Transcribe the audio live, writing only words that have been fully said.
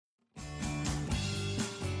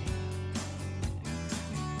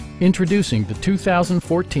Introducing the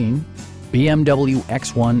 2014 BMW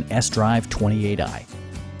X1 sDrive28i.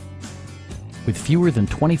 With fewer than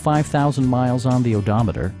 25,000 miles on the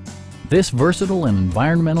odometer, this versatile and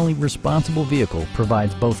environmentally responsible vehicle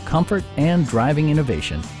provides both comfort and driving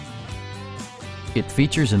innovation. It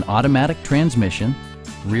features an automatic transmission,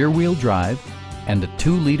 rear-wheel drive, and a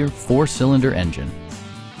 2-liter 4-cylinder engine.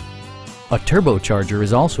 A turbocharger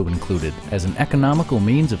is also included as an economical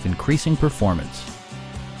means of increasing performance.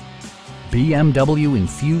 BMW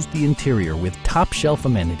infused the interior with top-shelf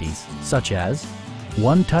amenities such as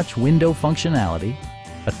one-touch window functionality,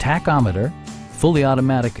 a tachometer, fully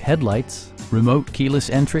automatic headlights, remote keyless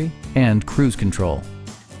entry, and cruise control.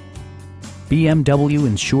 BMW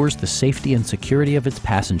ensures the safety and security of its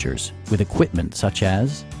passengers with equipment such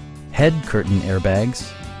as head curtain airbags,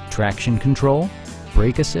 traction control,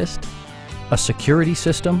 brake assist, a security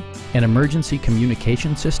system, an emergency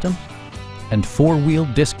communication system, and 4-wheel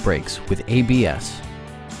disc brakes with ABS.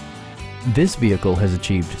 This vehicle has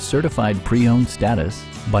achieved certified pre-owned status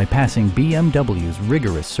by passing BMW's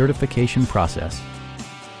rigorous certification process.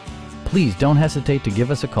 Please don't hesitate to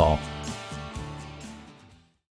give us a call